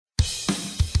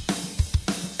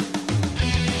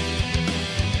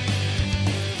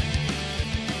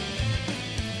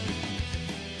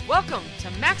Welcome to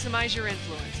Maximize Your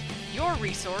Influence, your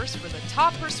resource for the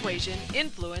top persuasion,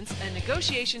 influence, and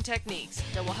negotiation techniques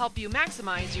that will help you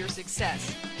maximize your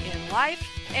success in life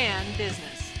and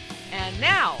business. And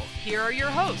now, here are your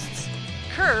hosts,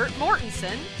 Kurt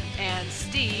Mortensen and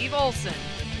Steve Olson.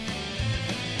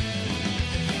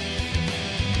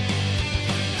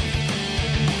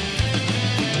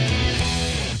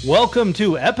 Welcome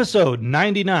to episode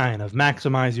 99 of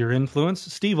Maximize Your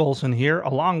Influence. Steve Olson here,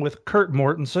 along with Kurt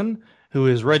Mortensen, who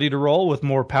is ready to roll with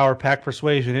more Power Pack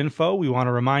Persuasion info. We want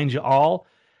to remind you all,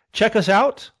 check us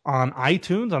out on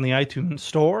iTunes, on the iTunes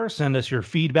Store. Send us your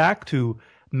feedback to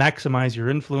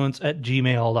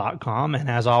maximizeyourinfluence@gmail.com. And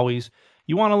as always,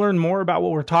 you want to learn more about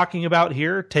what we're talking about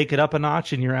here, take it up a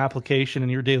notch in your application in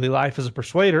your daily life as a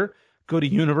persuader, go to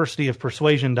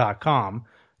universityofpersuasion.com.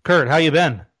 Kurt, how you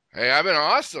been? Hey, I've been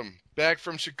awesome. Back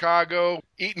from Chicago,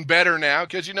 eating better now,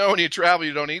 because you know when you travel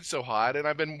you don't eat so hot. And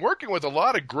I've been working with a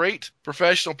lot of great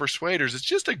professional persuaders. It's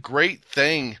just a great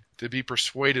thing to be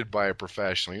persuaded by a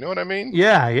professional. You know what I mean?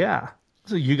 Yeah.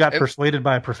 So you got persuaded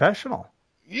by a professional.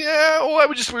 Yeah, well,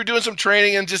 we were doing some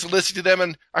training and just listening to them.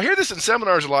 And I hear this in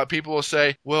seminars a lot. People will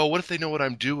say, well, what if they know what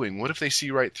I'm doing? What if they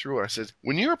see right through it? I said,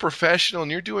 when you're a professional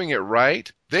and you're doing it right,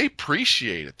 they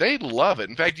appreciate it. They love it.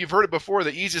 In fact, you've heard it before,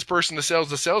 the easiest person to sell is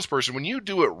the salesperson. When you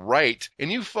do it right and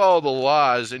you follow the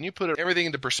laws and you put everything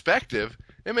into perspective,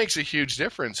 it makes a huge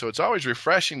difference. So it's always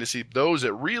refreshing to see those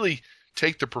that really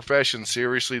take the profession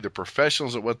seriously, the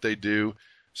professionals at what they do.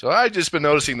 So I've just been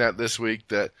noticing that this week,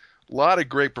 that a lot of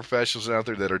great professionals out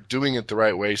there that are doing it the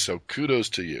right way, so kudos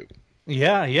to you.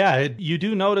 Yeah. You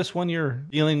do notice when you're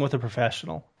dealing with a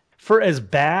professional. For as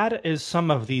bad as some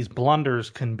of these blunders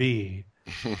can be,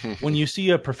 when you see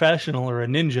a professional or a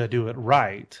ninja do it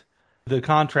right, the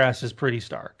contrast is pretty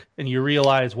stark. And you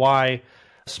realize why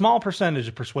a small percentage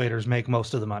of persuaders make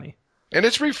most of the money. And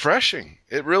it's refreshing.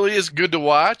 It really is good to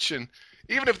watch. And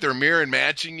even if they're mirror and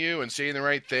matching you and saying the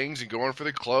right things and going for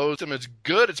the close, it's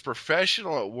good, it's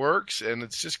professional, it works, and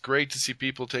it's just great to see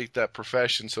people take that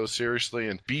profession so seriously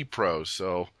and be pros.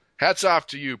 So hats off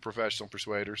to you, professional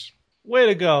persuaders. Way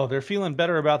to go. They're feeling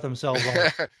better about themselves.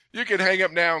 You can hang up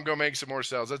now and go make some more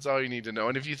sales. That's all you need to know.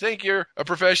 And if you think you're a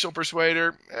professional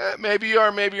persuader, maybe you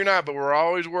are, maybe you're not, but we're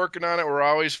always working on it. We're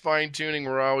always fine-tuning.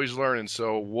 We're always learning.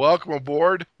 So welcome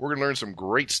aboard. We're going to learn some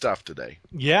great stuff today.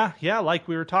 Yeah. Like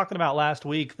we were talking about last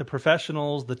week, the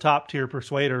professionals, the top-tier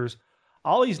persuaders,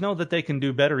 always know that they can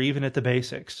do better even at the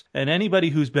basics. And anybody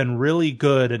who's been really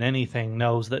good at anything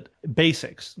knows that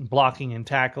basics, blocking and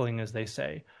tackling, as they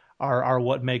say, are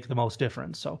what make the most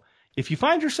difference. So if you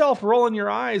find yourself rolling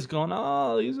your eyes going,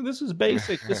 oh, this is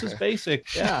basic,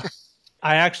 yeah.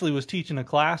 I actually was teaching a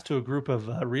class to a group of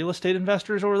real estate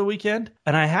investors over the weekend,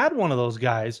 and I had one of those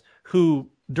guys who,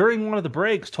 during one of the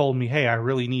breaks, told me, hey, I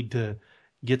really need to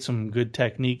get some good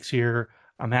techniques here.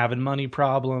 I'm having money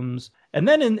problems. And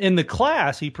then in the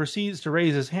class, he proceeds to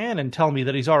raise his hand and tell me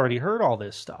that he's already heard all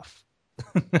this stuff.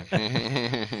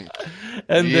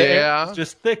 And the air was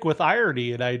just thick with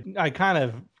irony, and I kind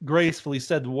of gracefully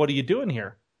said, what are you doing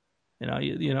here?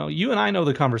 You and I know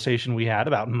the conversation we had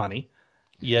about money,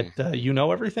 yet you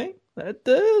know everything?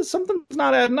 Something's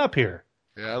not adding up here.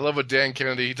 Yeah, I love what Dan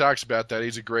Kennedy, he talks about that.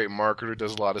 He's a great marketer,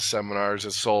 does a lot of seminars,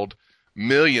 has sold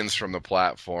millions from the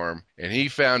platform, and he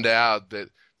found out that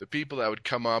the people that would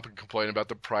come up and complain about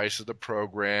the price of the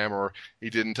program, or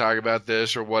he didn't talk about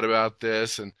this, or what about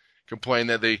this, and complain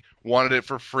that they wanted it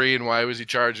for free and why was he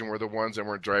charging, were the ones that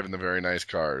weren't driving the very nice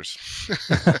cars.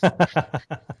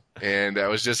 And that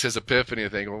was just his epiphany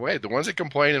of thinking, well, wait, the ones that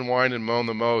complain and whine and moan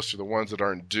the most are the ones that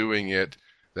aren't doing it,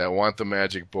 that want the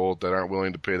magic bullet, that aren't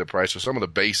willing to pay the price for some of the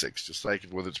basics, just like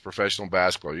with its professional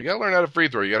basketball. You got to learn how to free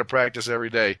throw. You got to practice every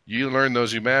day. You learn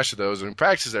those, you master those, and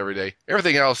practice every day.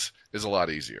 Everything else is a lot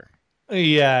easier.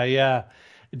 Yeah.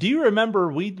 Do you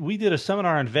remember we did a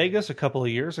seminar in Vegas a couple of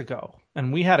years ago,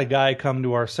 and we had a guy come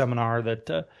to our seminar that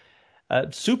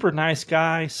a super nice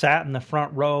guy, sat in the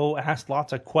front row, asked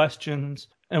lots of questions,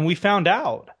 and we found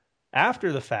out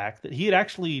after the fact that he had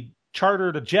actually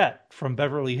chartered a jet from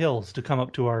Beverly Hills to come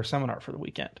up to our seminar for the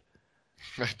weekend.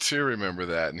 I do remember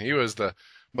that, and he was the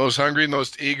most hungry,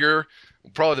 most eager,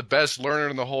 probably the best learner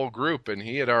in the whole group, and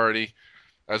he had already,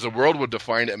 as the world would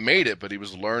define it, made it, but he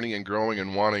was learning and growing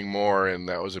and wanting more, and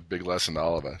that was a big lesson to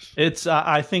all of us. It's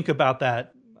I think about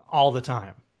that all the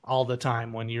time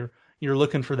when you're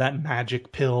looking for that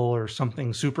magic pill or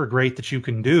something super great that you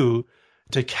can do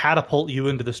to catapult you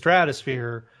into the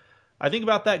stratosphere. I think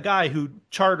about that guy who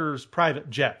charters private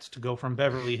jets to go from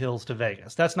Beverly Hills to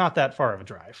Vegas. That's not that far of a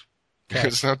drive. Okay.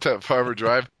 It's not that far of a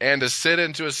drive. And to sit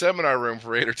into a seminar room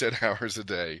for 8 or 10 hours a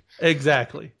day.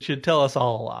 Exactly. Should tell us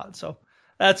all a lot. So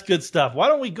That's good stuff. Why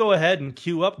don't we go ahead and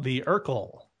cue up the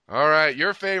Urkel? All right,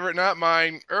 your favorite, not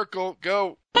mine. Urkel,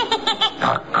 go.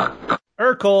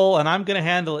 Urkel, and I'm going to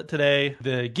handle it today.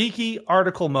 The geeky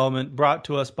article moment brought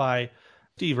to us by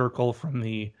Steve Urkel from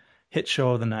the hit show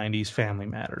of the 90s, Family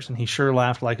Matters. And he sure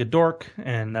laughed like a dork,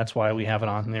 and that's why we have it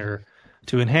on there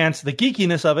to enhance the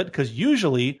geekiness of it, because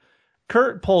usually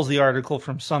Kurt pulls the article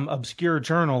from some obscure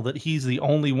journal that he's the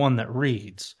only one that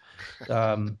reads.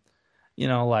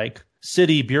 Like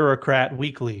City Bureaucrat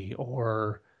Weekly,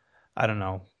 or, I don't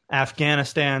know,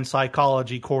 Afghanistan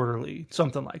Psychology Quarterly,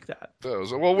 something like that.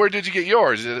 Well, where did you get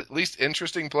yours? Is it at least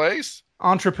interesting place?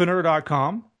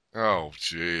 Entrepreneur.com. Oh,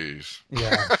 jeez.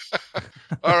 Yeah.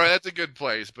 All right, that's a good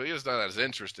place, but it's not as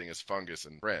interesting as Fungus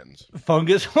and Friends.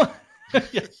 Fungus?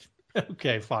 Yes.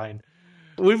 Okay, fine.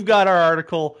 We've got our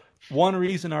article, One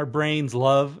Reason Our Brains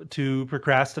Love to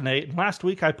Procrastinate. And last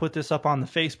week I put this up on the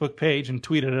Facebook page and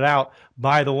tweeted it out.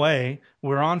 By the way,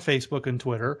 we're on Facebook and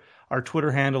Twitter. Our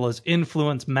Twitter handle is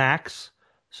InfluenceMax.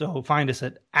 So find us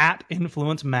at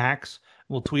InfluenceMax.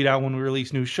 We'll tweet out when we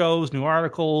release new shows, new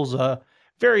articles,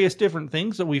 various different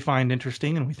things that we find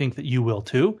interesting, and we think that you will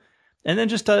too. And then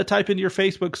just type into your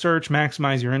Facebook search,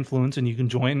 Maximize Your Influence, and you can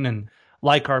join and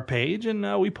like our page,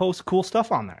 and we post cool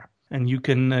stuff on there. And you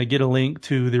can get a link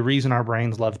to the reason our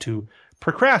brains love to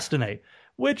procrastinate,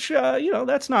 which,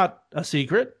 that's not a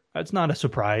secret. It's not a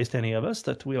surprise to any of us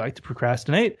that we like to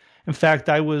procrastinate. In fact,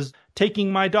 I was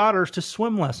taking my daughters to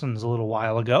swim lessons a little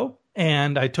while ago,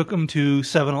 and I took them to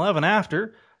 7-Eleven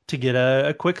after to get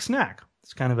a quick snack.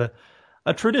 It's kind of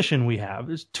a tradition we have.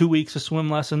 There's 2 weeks of swim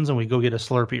lessons, and we go get a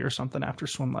Slurpee or something after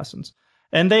swim lessons.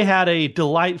 And they had a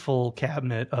delightful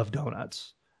cabinet of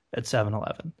donuts at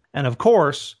 7-Eleven. And of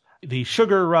course, the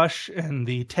sugar rush and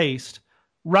the taste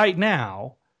right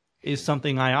now is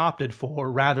something I opted for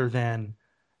rather than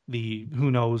the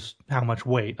who knows how much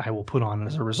weight I will put on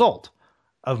as a result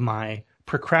of my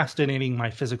procrastinating my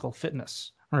physical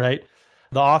fitness, right?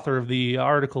 The author of the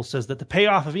article says that the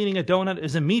payoff of eating a donut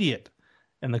is immediate,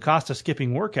 and the cost of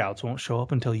skipping workouts won't show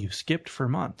up until you've skipped for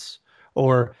months.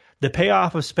 Or the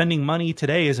payoff of spending money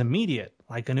today is immediate,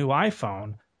 like a new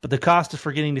iPhone, but the cost of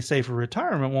forgetting to save for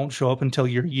retirement won't show up until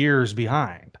you're years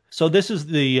behind. So this is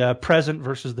the present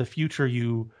versus the future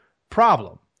you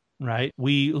problem, right?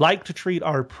 We like to treat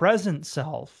our present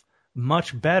self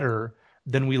much better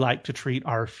than we like to treat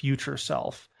our future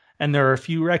self. And there are a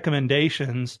few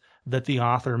recommendations that the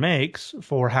author makes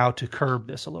for how to curb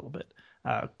this a little bit.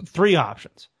 3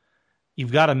 options.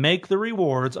 You've got to make the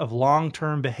rewards of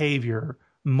long-term behavior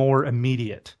more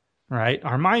immediate, right?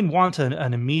 Our mind wants an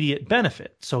immediate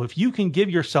benefit. So if you can give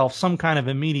yourself some kind of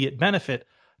immediate benefit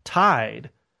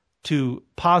tied to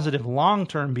positive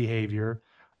long-term behavior,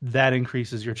 that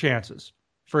increases your chances.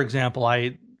 For example,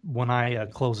 when I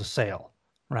close a sale,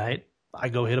 right? I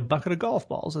go hit a bucket of golf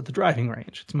balls at the driving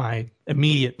range. It's my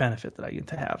immediate benefit that I get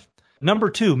to have.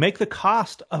 Number 2, make the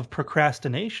cost of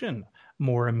procrastination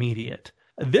more immediate.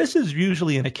 This is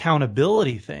usually an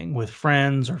accountability thing with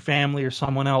friends or family or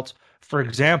someone else. For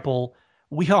example,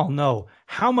 we all know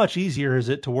how much easier is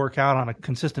it to work out on a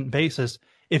consistent basis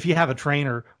if you have a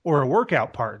trainer or a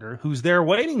workout partner who's there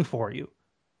waiting for you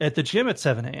at the gym at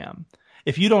 7 a.m.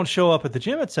 If you don't show up at the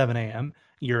gym at 7 a.m.,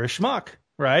 you're a schmuck,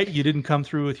 right? You didn't come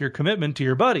through with your commitment to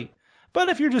your buddy. But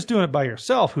if you're just doing it by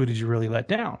yourself, who did you really let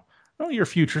down? Well, your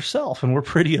future self, and we're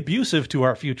pretty abusive to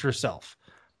our future self.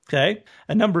 Okay?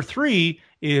 And number 3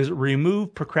 is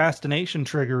remove procrastination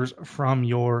triggers from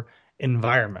your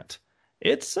environment.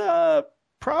 It's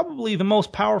probably the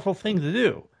most powerful thing to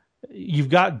do. You've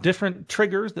got different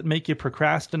triggers that make you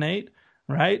procrastinate,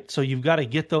 right? So you've got to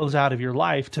get those out of your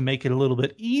life to make it a little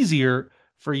bit easier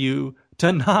for you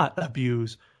to not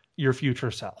abuse your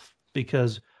future self.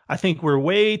 Because I think we're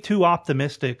way too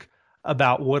optimistic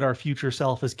about what our future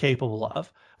self is capable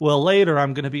of. Well, later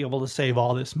I'm going to be able to save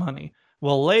all this money.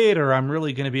 Well, later I'm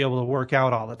really going to be able to work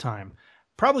out all the time.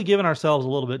 Probably giving ourselves a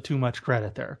little bit too much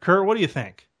credit there. Kurt, what do you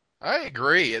think? I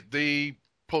agree. The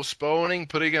postponing,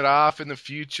 putting it off in the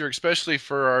future, especially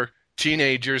for our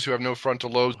teenagers who have no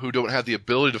frontal lobes, who don't have the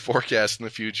ability to forecast in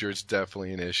the future, it's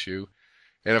definitely an issue.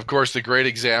 And of course, the great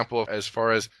example as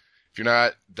far as if you're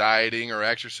not dieting or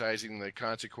exercising, the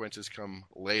consequences come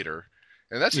later.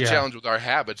 And that's the challenge with our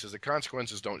habits, is the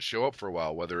consequences don't show up for a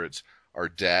while, whether it's our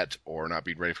debt or not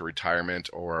being ready for retirement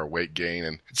or our weight gain.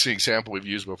 And it's an example we've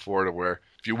used before to where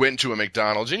if you went to a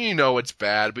McDonald's and you know it's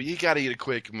bad, but you got to eat a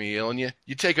quick meal and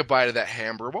you take a bite of that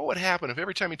hamburger, what would happen if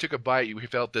every time you took a bite you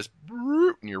felt this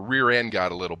and your rear end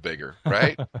got a little bigger,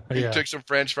 right? You took some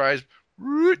French fries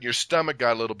and your stomach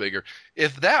got a little bigger.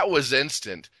 If that was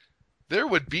instant, there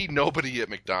would be nobody at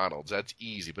McDonald's. That's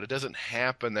easy, but it doesn't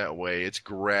happen that way. It's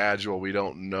gradual. We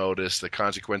don't notice. The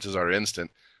consequences are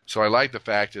instant. So I like the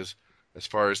fact is, as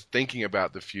far as thinking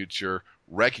about the future,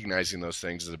 recognizing those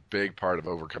things is a big part of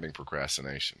overcoming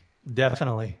procrastination.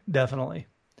 Definitely.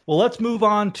 Well, let's move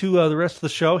on to the rest of the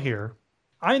show here.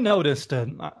 I noticed,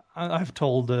 I've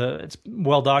told, it's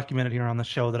well documented here on the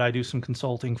show that I do some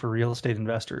consulting for real estate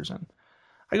investors. And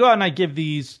I go out and I give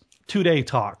these 2-day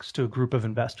talks to a group of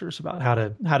investors about how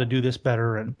to do this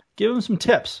better and give them some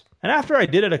tips. And after I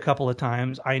did it a couple of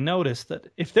times, I noticed that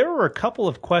if there were a couple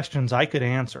of questions I could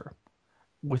answer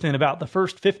within about the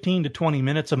first 15 to 20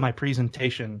 minutes of my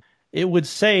presentation, it would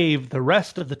save the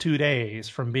rest of the 2 days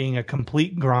from being a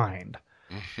complete grind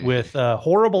with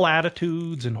horrible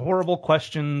attitudes and horrible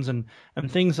questions and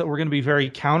things that were going to be very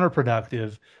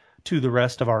counterproductive to the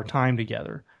rest of our time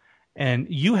together. And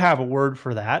you have a word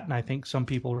for that, and I think some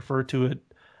people refer to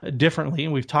it differently,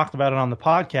 and we've talked about it on the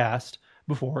podcast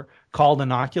before, called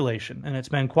inoculation. And it's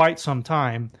been quite some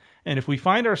time. And if we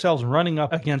find ourselves running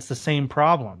up against the same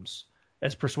problems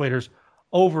as persuaders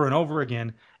over and over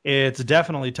again, it's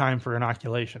definitely time for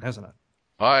inoculation, isn't it?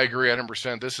 I agree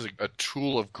 100%. This is a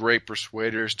tool of great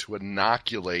persuaders to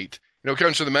inoculate. It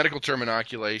comes from the medical term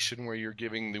inoculation, where you're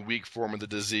giving the weak form of the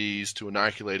disease to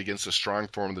inoculate against the strong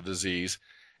form of the disease.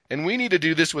 And we need to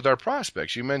do this with our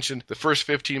prospects. You mentioned the first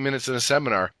 15 minutes in a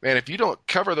seminar. Man, if you don't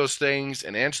cover those things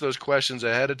and answer those questions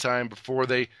ahead of time before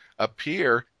they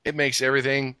appear, it makes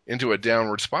everything into a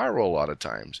downward spiral a lot of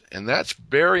times. And that's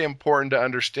very important to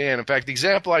understand. In fact, the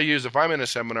example I use, if I'm in a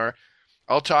seminar,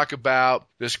 I'll talk about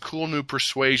this cool new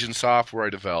persuasion software I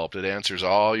developed. It answers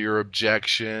all your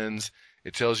objections.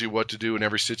 It tells you what to do in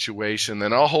every situation.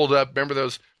 Then I'll hold up, remember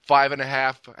those 5.5,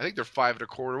 I think they're 5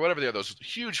 1/4, whatever they are, those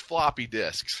huge floppy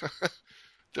disks.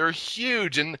 They're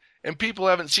huge, and people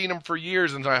haven't seen them for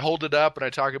years. And I hold it up and I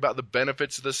talk about the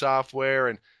benefits of the software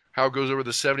and how it goes over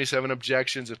the 77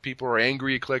 objections. If people are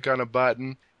angry, you click on a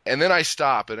button. And then I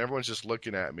stop and everyone's just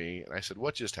looking at me. And I said,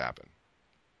 what just happened?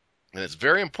 And it's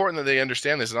very important that they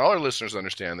understand this, and all our listeners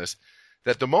understand this,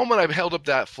 that the moment I've held up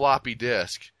that floppy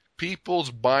disk,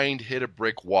 people's mind hit a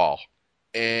brick wall.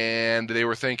 And they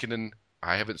were thinking, and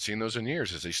I haven't seen those in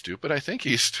years. Is he stupid? I think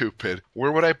he's stupid.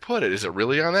 Where would I put it? Is it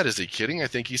really on that? Is he kidding? I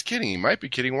think he's kidding. He might be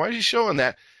kidding. Why is he showing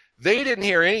that? They didn't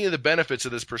hear any of the benefits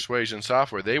of this persuasion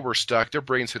software. They were stuck. Their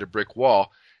brains hit a brick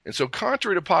wall. And so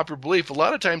contrary to popular belief, a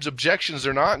lot of times objections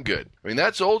are not good. I mean,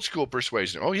 that's old school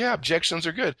persuasion. Oh, yeah, objections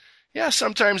are good. Yeah,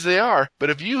 sometimes they are. But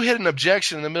if you hit an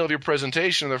objection in the middle of your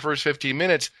presentation in the first 15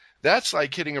 minutes, that's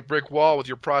like hitting a brick wall with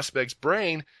your prospect's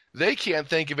brain. They can't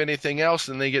think of anything else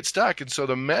and they get stuck. And so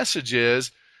the message is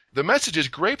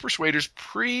great persuaders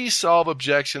pre-solve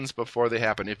objections before they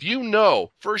happen. If you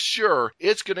know for sure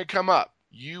it's going to come up,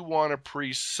 you want to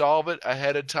pre-solve it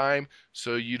ahead of time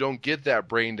so you don't get that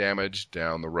brain damage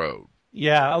down the road.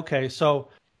 Yeah, okay. So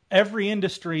every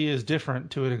industry is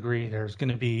different to a degree. There's going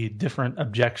to be different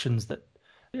objections that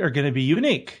are going to be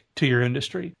unique to your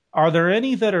industry. Are there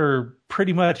any that are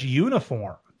pretty much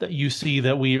uniform that you see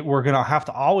that we're going to have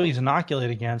to always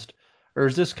inoculate against? Or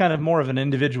is this kind of more of an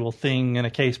individual thing in a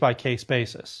case-by-case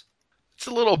basis? It's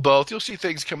a little both. You'll see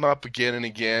things come up again and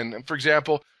again. And for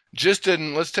example,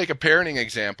 let's take a parenting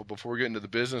example before we get into the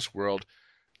business world.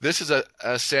 This is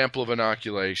a sample of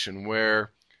inoculation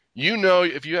where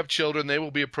if you have children, they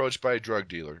will be approached by a drug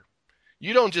dealer.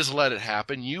 You don't just let it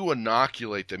happen. You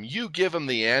inoculate them. You give them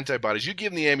the antibodies. You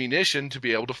give them the ammunition to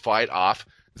be able to fight off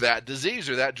that disease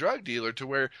or that drug dealer to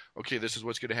where, okay, this is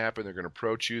what's going to happen. They're going to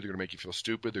approach you. They're going to make you feel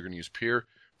stupid. They're going to use peer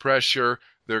pressure.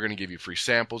 They're going to give you free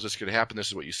samples. It's going to happen. This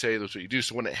is what you say. This is what you do.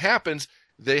 So when it happens,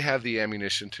 they have the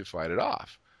ammunition to fight it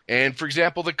off. And for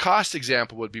example, the cost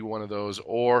example would be one of those,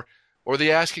 or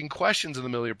the asking questions in the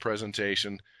middle of your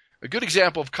presentation. A good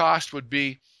example of cost would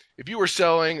be if you were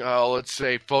selling, let's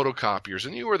say, photocopiers,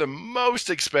 and you were the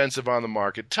most expensive on the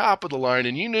market, top of the line,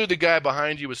 and you knew the guy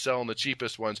behind you was selling the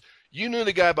cheapest ones. You knew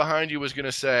the guy behind you was going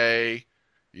to say,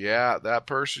 yeah, that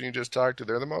person you just talked to,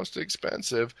 they're the most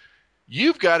expensive.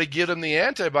 You've got to give them the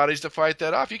antibodies to fight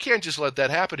that off. You can't just let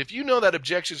that happen. If you know that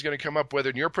objection is going to come up,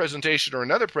 whether in your presentation or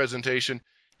another presentation,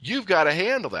 you've got to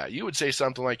handle that. You would say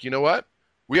something like, you know what?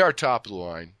 We are top of the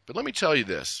line, but let me tell you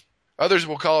this. Others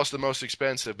will call us the most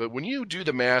expensive, but when you do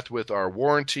the math with our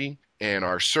warranty and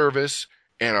our service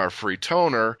and our free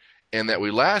toner and that we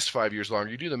last 5 years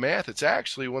longer, you do the math, it's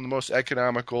actually one of the most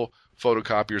economical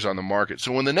photocopiers on the market.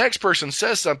 So when the next person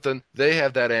says something, they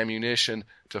have that ammunition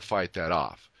to fight that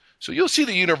off. So you'll see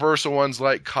the universal ones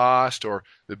like cost or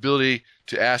the ability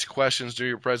to ask questions during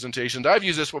your presentations. I've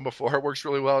used this one before. It works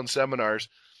really well in seminars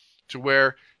to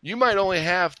where you might only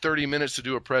have 30 minutes to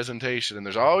do a presentation, and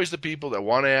there's always the people that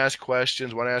want to ask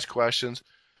questions.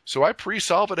 So I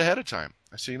pre-solve it ahead of time.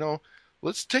 I say,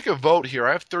 let's take a vote here.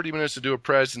 I have 30 minutes to do a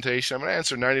presentation. I'm going to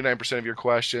answer 99% of your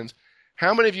questions.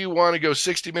 How many of you want to go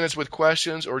 60 minutes with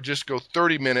questions or just go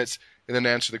 30 minutes and then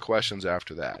answer the questions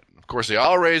after that? Of course, they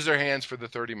all raise their hands for the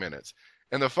 30 minutes.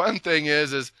 And the fun thing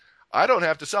is I don't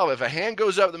have to solve it. If a hand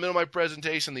goes up in the middle of my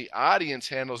presentation, the audience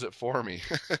handles it for me.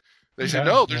 They say,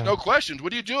 no, there's no questions.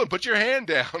 What are you doing? Put your hand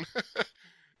down.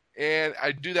 And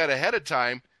I do that ahead of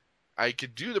time. I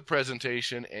could do the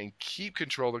presentation and keep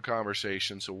control of the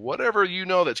conversation. So whatever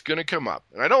that's going to come up,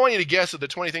 and I don't want you to guess at the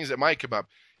 20 things that might come up.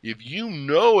 If you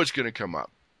know it's going to come up,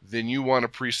 then you want to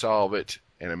pre-solve it,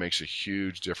 and it makes a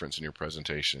huge difference in your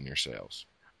presentation and your sales.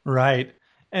 Right.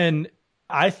 And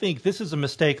I think this is a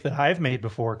mistake that I've made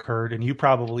before, Kurt, and you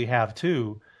probably have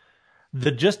too,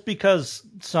 that just because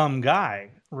some guy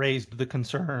raised the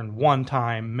concern one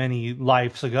time many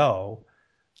lives ago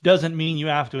doesn't mean you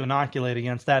have to inoculate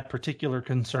against that particular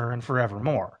concern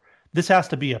forevermore. This has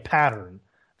to be a pattern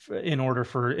in order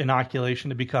for inoculation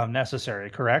to become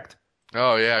necessary, correct?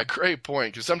 Oh, yeah, great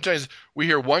point. Because sometimes we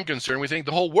hear one concern, we think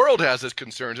the whole world has this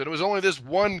concerns, and it was only this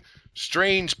one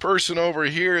strange person over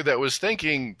here that was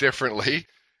thinking differently,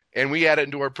 and we add it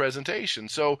into our presentation.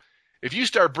 So if you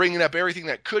start bringing up everything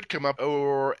that could come up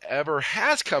or ever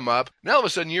has come up, now all of a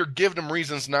sudden you're giving them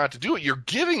reasons not to do it. You're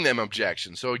giving them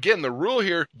objections. So again, the rule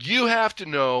here, you have to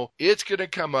know it's going to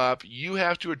come up. You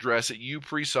have to address it. You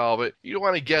pre-solve it. You don't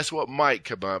want to guess what might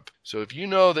come up. So if you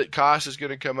know that cost is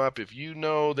going to come up, if you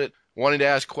know that wanting to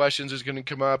ask questions is going to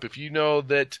come up, if you know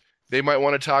that they might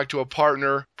want to talk to a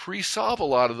partner, pre-solve a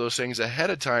lot of those things ahead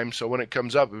of time so when it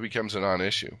comes up, it becomes a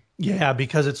non-issue. Yeah,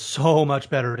 because it's so much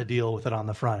better to deal with it on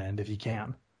the front end if you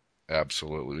can.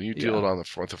 Absolutely. When you deal it on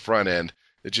the front end,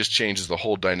 it just changes the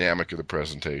whole dynamic of the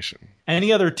presentation.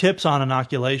 Any other tips on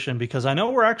inoculation? Because I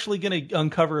know we're actually going to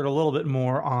uncover it a little bit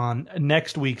more on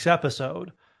next week's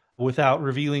episode without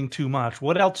revealing too much.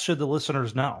 What else should the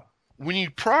listeners know? When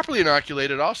you properly inoculate,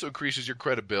 it also increases your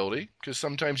credibility because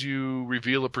sometimes you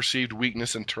reveal a perceived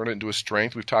weakness and turn it into a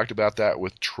strength. We've talked about that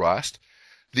with trust.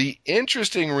 The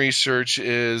interesting research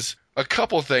is a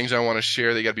couple things I want to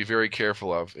share that you got to be very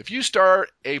careful of. If you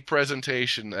start a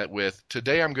presentation with,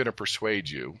 today I'm going to persuade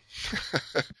you,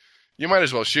 you might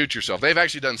as well shoot yourself. They've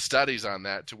actually done studies on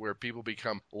that to where people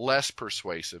become less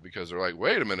persuasive because they're like,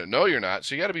 wait a minute, no, you're not.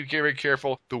 So you got to be very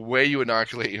careful the way you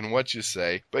inoculate and what you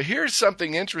say. But here's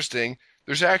something interesting.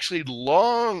 There's actually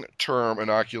long-term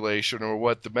inoculation, or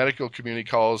what the medical community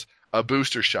calls a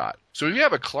booster shot. So if you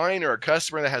have a client or a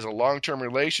customer that has a long-term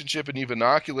relationship and you've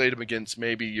inoculated them against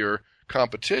maybe your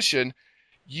competition,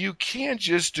 you can't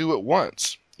just do it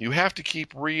once. You have to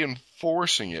keep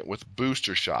reinforcing it with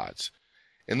booster shots.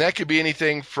 And that could be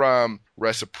anything from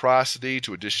reciprocity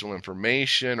to additional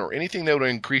information or anything that would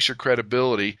increase your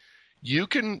credibility. You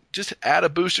can just add a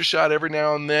booster shot every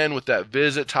now and then with that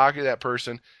visit, talking to that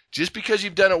person. Just because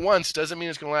you've done it once doesn't mean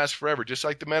it's going to last forever. Just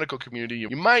like the medical community, you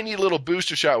might need a little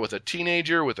booster shot with a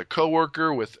teenager, with a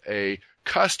coworker, with a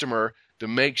customer to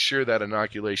make sure that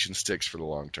inoculation sticks for the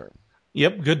long term.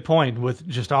 Yep, good point. With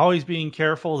just always being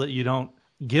careful that you don't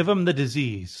give them the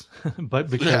disease, but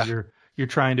because you're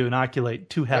trying to inoculate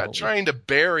too heavily. Not trying to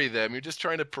bury them. You're just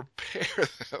trying to prepare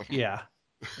them. Yeah.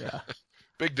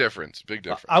 Big difference.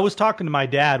 I was talking to my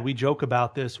dad. We joke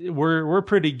about this. We're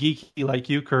pretty geeky like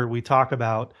you, Kurt. We talk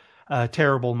about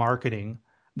terrible marketing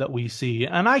that we see.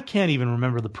 And I can't even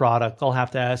remember the product. I'll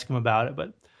have to ask him about it.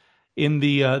 But in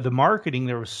the marketing,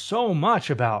 there was so much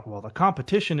about, well, the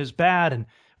competition is bad. And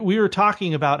we were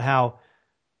talking about how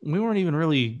we weren't even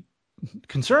really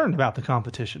concerned about the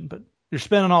competition. But you're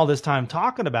spending all this time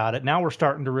talking about it. Now we're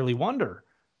starting to really wonder,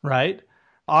 right?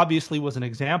 Obviously was an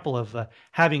example of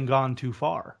having gone too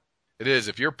far. It is.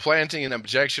 If you're planting an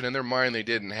objection in their mind they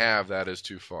didn't have, that is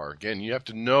too far. Again, you have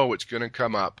to know it's going to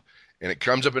come up, and it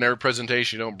comes up in every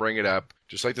presentation. You don't bring it up.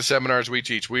 Just like the seminars we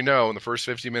teach, we know in the first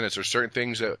 50 minutes there's certain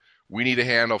things that we need to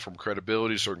handle, from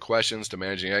credibility to certain questions to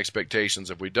managing expectations.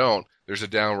 If we don't, there's a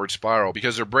downward spiral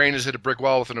because their brain has hit a brick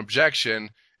wall with an objection.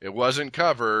 It wasn't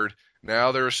covered.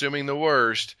 Now they're assuming the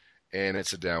worst, and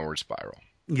it's a downward spiral.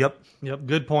 Yep.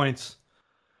 Good points.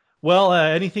 Well,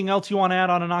 anything else you want to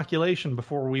add on inoculation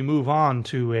before we move on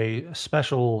to a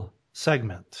special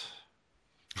segment?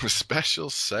 A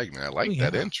special segment. I like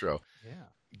that intro. Yeah.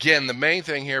 Again, the main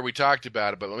thing here, we talked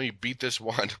about it, but let me beat this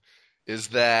one, is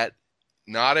that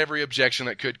not every objection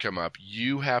that could come up,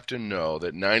 you have to know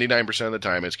that 99% of the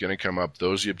time it's going to come up.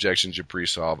 Those are the objections you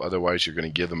pre-solve. Otherwise, you're going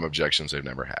to give them objections they've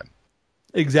never had.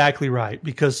 Exactly right,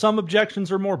 because some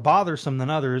objections are more bothersome than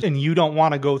others, and you don't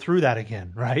want to go through that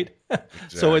again, right?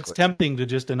 So it's Exactly. tempting to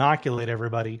just inoculate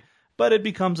everybody, but it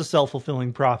becomes a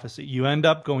self-fulfilling prophecy. You end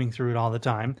up going through it all the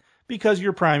time because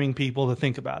you're priming people to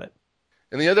think about it.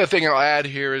 And the other thing I'll add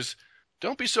here is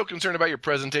don't be so concerned about your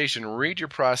presentation. Read your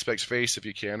prospect's face if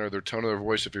you can, or their tone of their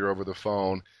voice if you're over the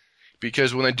phone.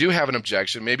 Because when they do have an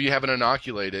objection, maybe you haven't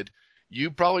inoculated, you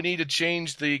probably need to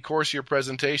change the course of your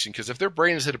presentation. Because if their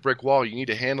brain has hit a brick wall, you need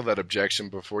to handle that objection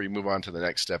before you move on to the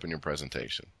next step in your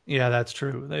presentation. Yeah, that's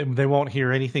true. They won't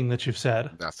hear anything that you've said.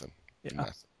 Nothing. Yeah.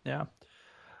 Nothing. Yeah.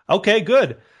 Okay,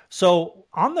 good. So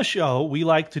on the show, we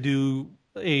like to do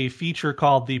a feature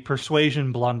called the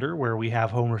Persuasion Blunder, where we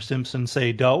have Homer Simpson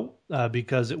say "do"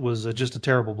 because it was just a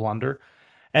terrible blunder.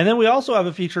 And then we also have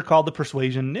a feature called the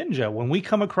Persuasion Ninja. When we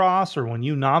come across or when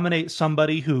you nominate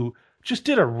somebody who just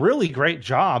did a really great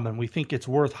job and we think it's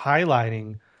worth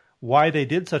highlighting why they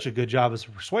did such a good job as a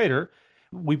persuader,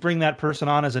 we bring that person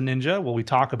on as a ninja. Well, we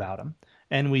talk about them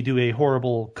and we do a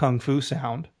horrible kung fu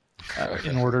sound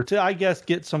in order to, I guess,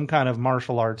 get some kind of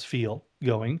martial arts feel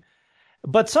going.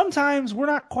 But sometimes we're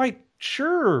not quite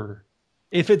sure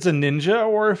if it's a ninja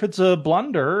or if it's a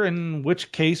blunder, in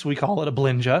which case we call it a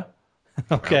blinja.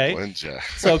 Okay.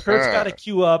 So Kurt's got to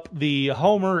cue up the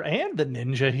Homer and the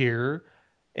ninja here,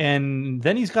 and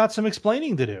then he's got some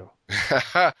explaining to do.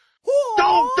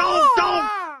 Don't!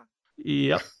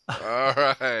 Yep. All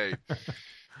right.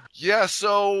 Yeah,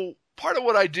 so part of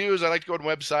what I do is I like to go on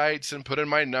websites and put in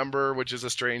my number, which is a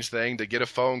strange thing, to get a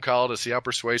phone call to see how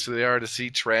persuasive they are, to see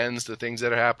trends, the things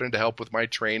that are happening, to help with my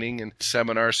training and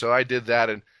seminars. So I did that,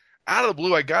 and out of the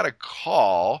blue, I got a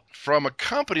call from a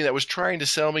company that was trying to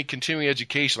sell me continuing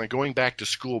education, like going back to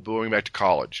school, going back to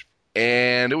college.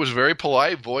 And it was a very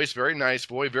polite voice, very nice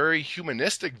voice, very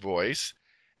humanistic voice.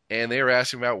 And they were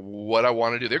asking about what I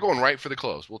want to do. They're going right for the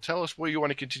close. Well, tell us where you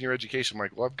want to continue your education. I'm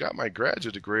like, well, I've got my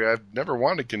graduate degree. I've never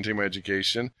wanted to continue my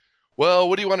education. Well,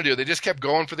 what do you want to do? They just kept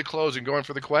going for the close and going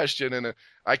for the question. And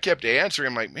I kept answering.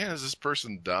 I'm like, man, is this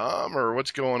person dumb or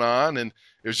what's going on? And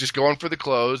it was just going for the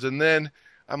close. And then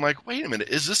I'm like, wait a minute,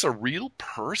 is this a real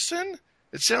person?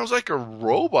 It sounds like a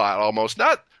robot almost.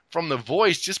 Not from the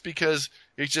voice, just because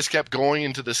it just kept going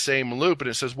into the same loop. And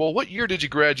it says, well, what year did you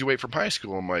graduate from high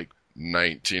school? I'm like,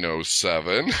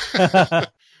 1907.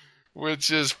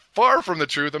 Which is far from the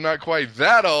truth. I'm not quite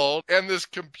that old. And this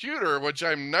computer, which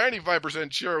I'm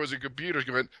 95% sure was a computer,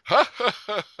 went, ha, ha,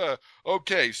 ha, ha.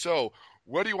 Okay, so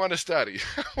what do you want to study?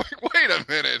 I'm like, wait a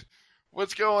minute.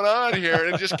 What's going on here?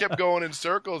 And it just kept going in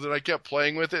circles, and I kept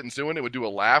playing with it and doing it. It would do a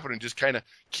laugh and just kind of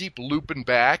keep looping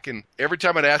back. And every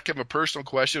time I'd ask him a personal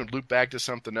question, it would loop back to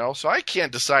something else. So I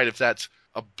can't decide if that's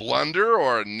a blunder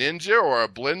or a ninja or a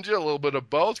blinja, a little bit of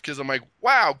both, because I'm like,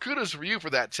 wow, kudos for you for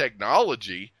that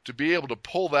technology to be able to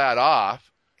pull that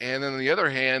off. And then on the other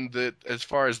hand, that as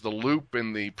far as the loop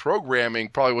and the programming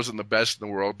probably wasn't the best in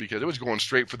the world, because it was going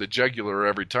straight for the jugular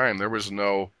every time. There was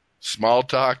no small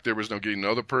talk. There was no getting to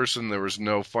know the person. There was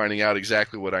no finding out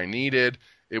exactly what I needed.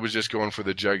 It was just going for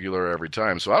the jugular every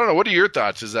time. So I don't know. What are your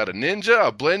thoughts? Is that a ninja,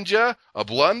 a blinja, a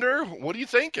blunder? What are you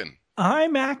thinking?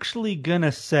 I'm actually going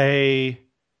to say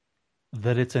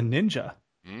that it's a ninja.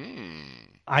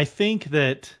 I think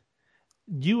that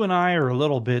you and I are a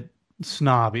little bit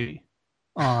snobby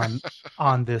on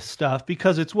this stuff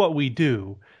because it's what we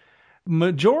do.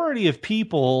 Majority of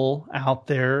people out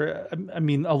there, I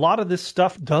mean, a lot of this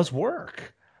stuff does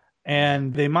work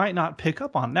and they might not pick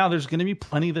up on it. Now there's going to be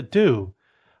plenty that do,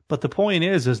 but the point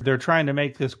is they're trying to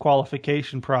make this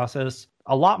qualification process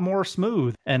a lot more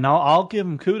smooth. And I'll give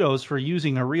them kudos for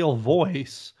using a real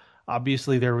voice.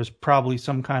 Obviously there was probably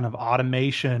some kind of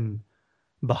automation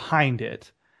behind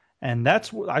it. And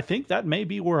I think that may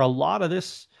be where a lot of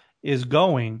this is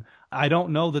going. I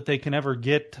don't know that they can ever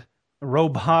get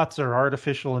robots or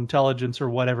artificial intelligence or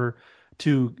whatever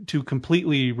to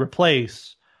completely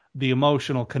replace the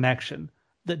emotional connection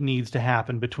that needs to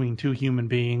happen between two human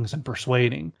beings and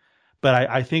persuading. But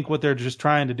I think what they're just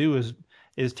trying to do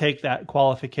is take that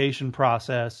qualification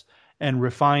process and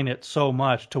refine it so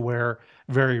much to where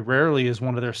very rarely is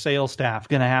one of their sales staff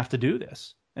going to have to do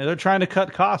this. And they're trying to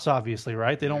cut costs, obviously,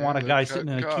 right? They don't want a guy sitting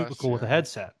in a cubicle with a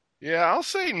headset. Yeah, I'll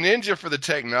say ninja for the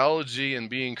technology and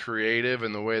being creative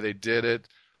and the way they did it.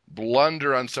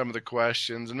 Blunder on some of the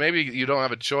questions. And maybe you don't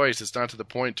have a choice. It's not to the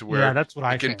point to where that's what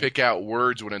I can think. Pick out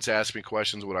words when it's asking me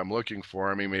questions what I'm looking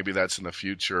for. I mean, maybe that's in the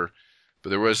future. But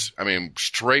there was,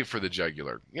 straight for the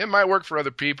jugular. It might work for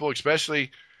other people, especially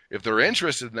if they're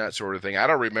interested in that sort of thing. I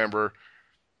don't remember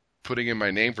putting in my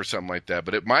name for something like that.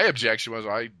 But my objection was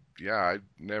I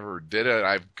never did it.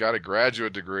 I've got a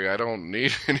graduate degree. I don't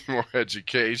need any more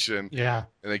education. Yeah.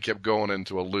 And they kept going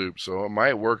into a loop. So it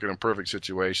might work in a perfect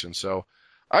situation. So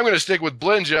I'm going to stick with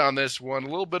Blinja on this one. A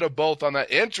little bit of both on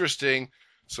that. Interesting.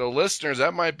 So listeners,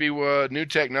 that might be new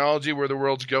technology where the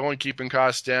world's going, keeping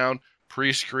costs down,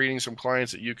 pre-screening some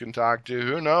clients that you can talk to.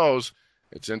 Who knows?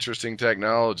 It's interesting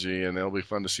technology, and it'll be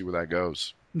fun to see where that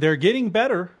goes. They're getting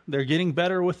better. They're getting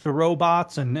better with the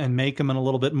robots and make them a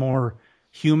little bit more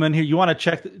human. Here, you want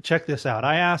to check this out.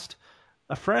 I asked,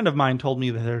 a friend of mine told me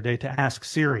the other day to ask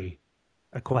Siri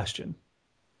a question.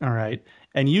 All right.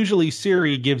 And usually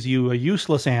Siri gives you a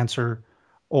useless answer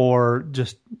or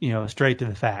just, straight to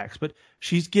the facts. But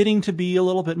she's getting to be a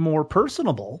little bit more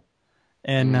personable.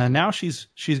 And now she's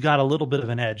got a little bit of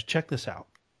an edge. Check this out.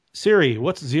 Siri,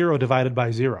 what's 0 divided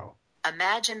by 0?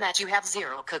 Imagine that you have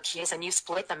 0 cookies and you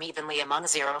split them evenly among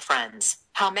 0 friends.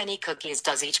 How many cookies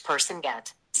does each person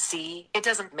get? See, it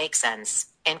doesn't make sense.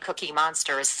 And Cookie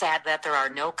Monster is sad that there are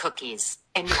no cookies.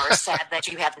 And you are sad that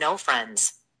you have no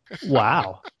friends.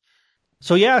 Wow.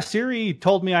 So yeah, Siri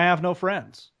told me I have no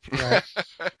friends. Right?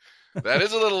 That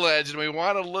is a little edge, and we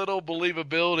want a little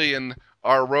believability in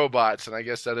our robots, and I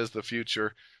guess that is the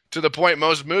future. To the point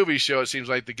most movies show, it seems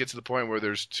like they get to the point where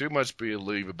there's too much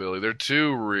believability. They're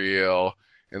too real,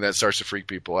 and that starts to freak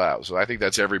people out. So I think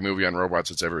that's every movie on robots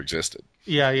that's ever existed.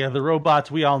 Yeah, the robots,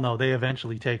 we all know, they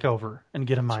eventually take over and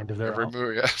get a mind of their own. Every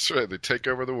movie, that's right. They take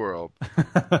over the world.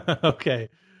 Okay.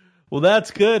 Well,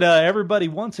 that's good. Everybody,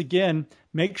 once again,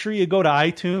 make sure you go to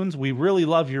iTunes. We really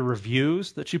love your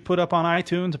reviews that you put up on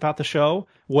iTunes about the show,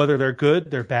 whether they're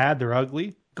good, they're bad, they're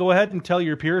ugly. Go ahead and tell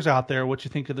your peers out there what you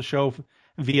think of the show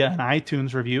via an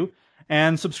iTunes review,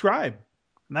 and subscribe.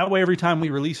 And that way, every time we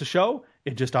release a show,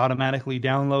 it just automatically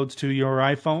downloads to your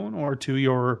iPhone or to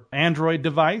your Android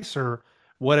device or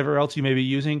whatever else you may be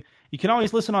using. You can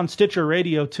always listen on Stitcher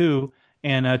Radio, too,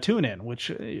 and TuneIn, which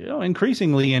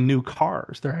increasingly in new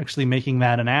cars, they're actually making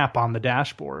that an app on the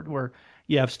dashboard where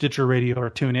you have Stitcher Radio or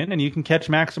TuneIn, and you can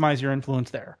Maximize Your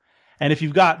Influence there. And if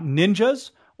you've got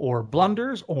ninjas or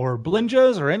blunders or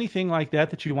blinjas or anything like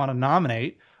that you want to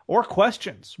nominate, or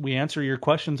questions, we answer your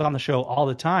questions on the show all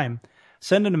the time,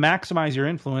 send them to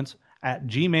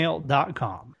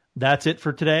maximizeyourinfluence@gmail.com. That's it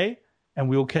for today, and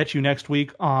we will catch you next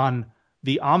week on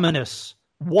the ominous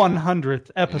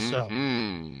 100th episode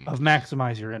of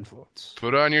Maximize Your Influence.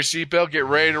 Put on your seatbelt, get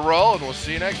ready to roll, and we'll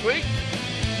see you next week.